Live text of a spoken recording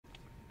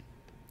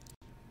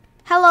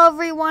Hello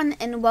everyone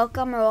and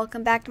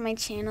welcome back to my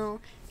channel.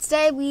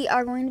 Today we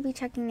are going to be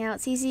checking out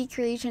CC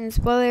Creation's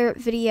spoiler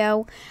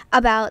video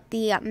about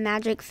the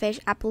magic fish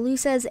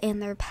Appaloosas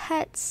and their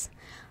pets.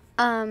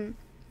 If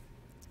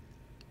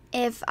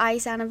I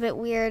sound a bit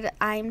weird,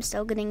 I'm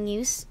still getting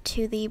used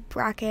to the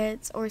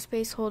brackets or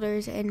space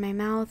holders in my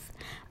mouth.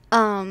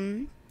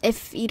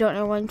 If you don't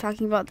know what I'm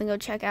talking about, then go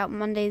check out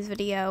Monday's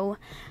video.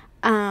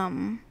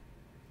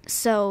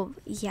 So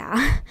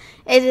yeah,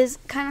 it is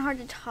kind of hard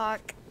to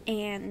talk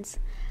and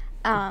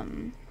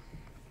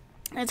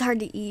it's hard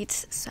to eat,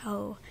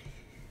 so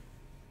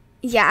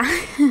yeah.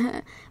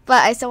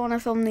 But I still want to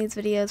film these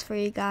videos for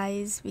you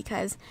guys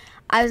because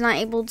I was not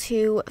able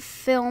to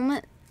film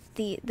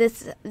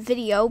this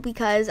video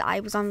because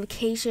I was on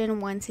vacation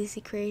when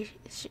CC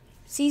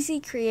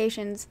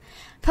Creations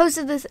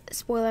posted this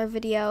spoiler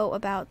video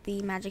about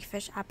the magic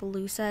fish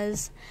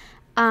Appaloosas.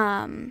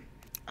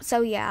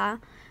 So yeah,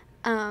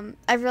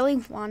 I really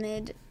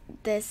wanted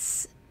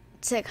this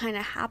to kind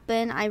of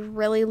happen. I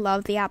really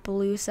love the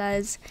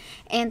Appaloosas,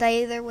 and I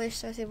either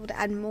wish I was able to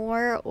add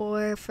more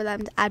or for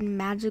them to add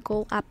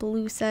magical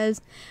Appaloosas,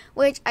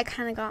 which I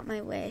kind of got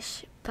my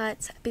wish.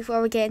 But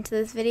before we get into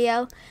this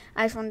video,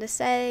 I just wanted to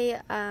say,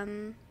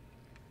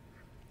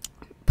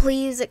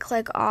 please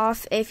click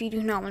off if you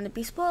do not want to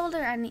be spoiled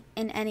or in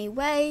any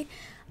way,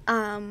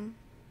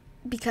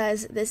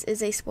 because this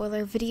is a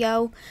spoiler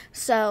video.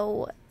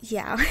 So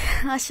yeah,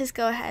 let's just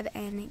go ahead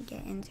and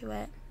get into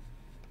it.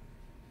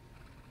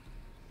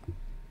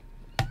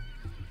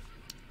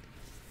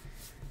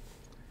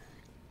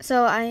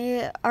 So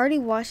I already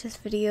watched this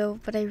video,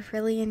 but I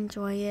really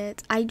enjoy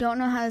it. I don't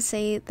know how to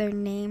say their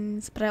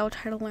names, but I will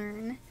try to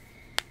learn.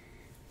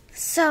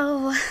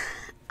 So,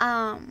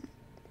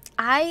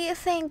 I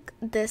think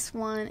this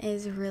one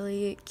is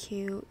really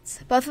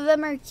cute. Both of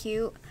them are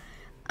cute.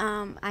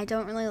 I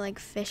don't really like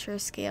fish or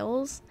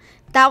scales.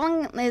 That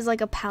one is like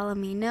a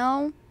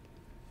palomino,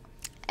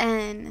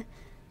 and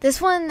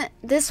that one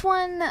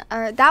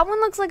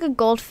looks like a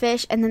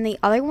goldfish, and then the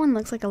other one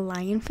looks like a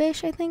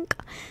lionfish, I think.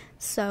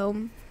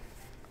 So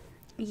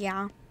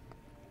yeah,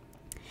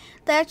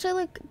 they actually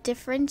look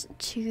different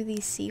to the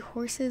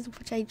seahorses,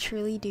 which I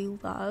truly do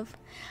love.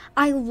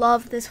 I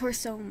love this horse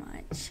so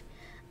much.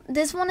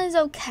 This one is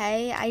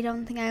okay. I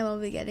don't think I will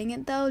be getting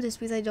it though,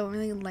 just because I don't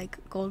really like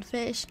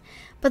goldfish.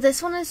 But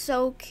this one is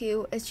so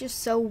cute. It's just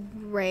so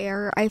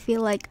rare. I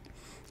feel like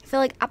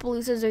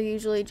Appaloosas are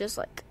usually just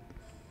like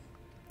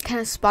kind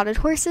of spotted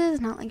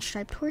horses, not like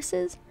striped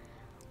horses.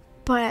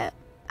 But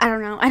I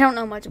don't know. I don't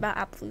know much about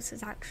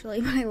Appaloosas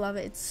actually, but I love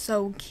it. It's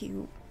so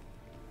cute.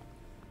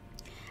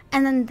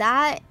 And then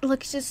that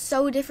looks just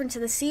so different to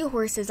the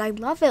seahorses. I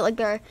love it. Like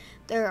there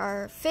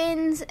are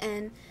fins,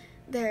 and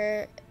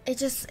it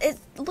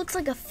looks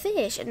like a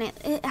fish, and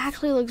it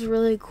actually looks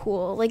really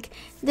cool. Like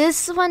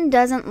this one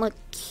doesn't look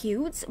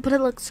cute, but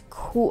it looks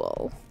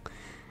cool.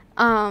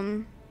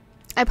 I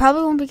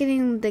probably won't be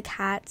getting the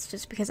cats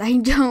just because I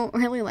don't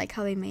really like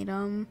how they made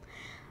them.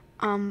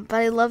 But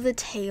I love the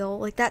tail.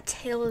 Like, that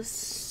tail is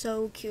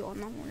so cute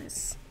on the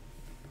horse.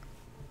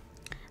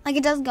 Like,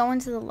 it does go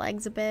into the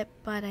legs a bit,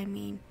 but I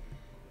mean,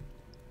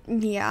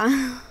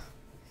 yeah.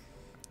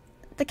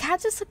 The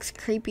cat just looks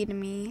creepy to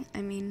me.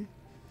 I mean,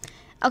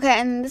 okay,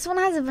 and this one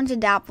has a bunch of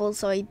dapples,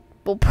 so I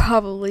will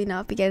probably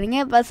not be getting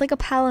it, but it's like a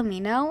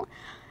palomino.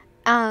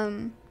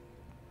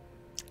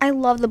 I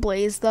love the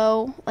blaze,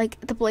 though. Like,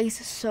 the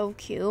blaze is so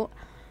cute.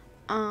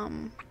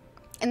 And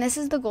this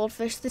is the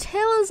goldfish. The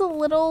tail is a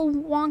little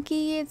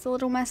wonky. It's a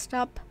little messed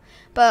up.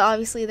 But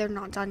obviously they're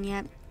not done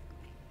yet.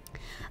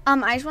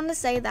 I just wanted to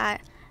say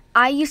that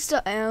I used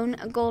to own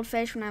a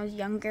goldfish when I was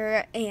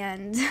younger.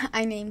 And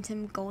I named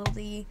him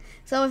Goldie.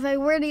 So if I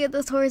were to get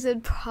this horse,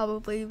 it'd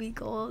probably be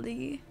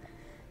Goldie.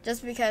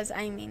 Just because,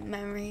 I mean,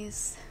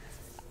 memories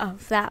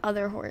of that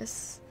other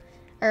horse.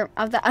 Or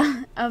of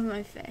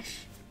my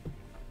fish.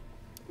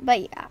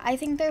 But yeah, I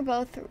think they're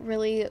both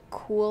really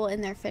cool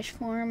in their fish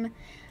form.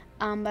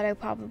 But I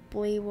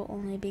probably will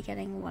only be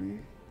getting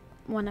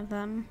one of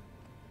them.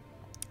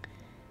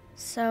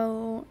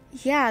 So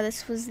yeah,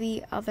 this was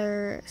the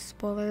other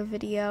spoiler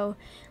video.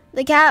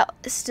 The cat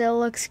still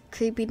looks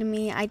creepy to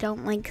me. I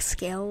don't like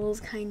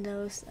scales, kind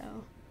of,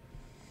 so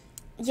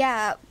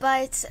yeah,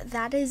 but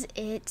that is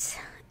it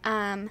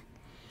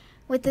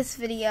with this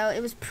video. It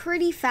was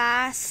pretty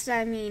fast.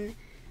 I mean,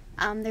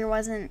 there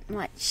wasn't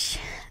much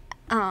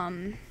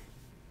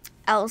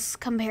else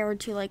compared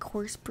to like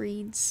horse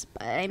breeds,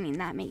 but I mean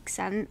that makes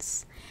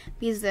sense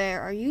because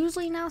there are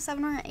usually now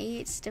 7 or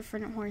 8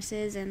 different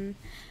horses and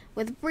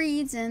with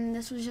breeds, and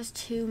this was just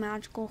 2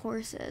 magical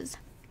horses.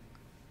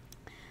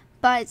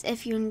 But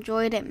if you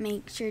enjoyed it,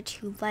 make sure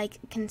to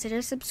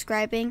consider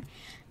subscribing,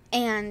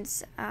 and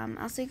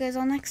I'll see you guys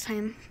all next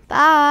time.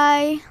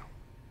 Bye.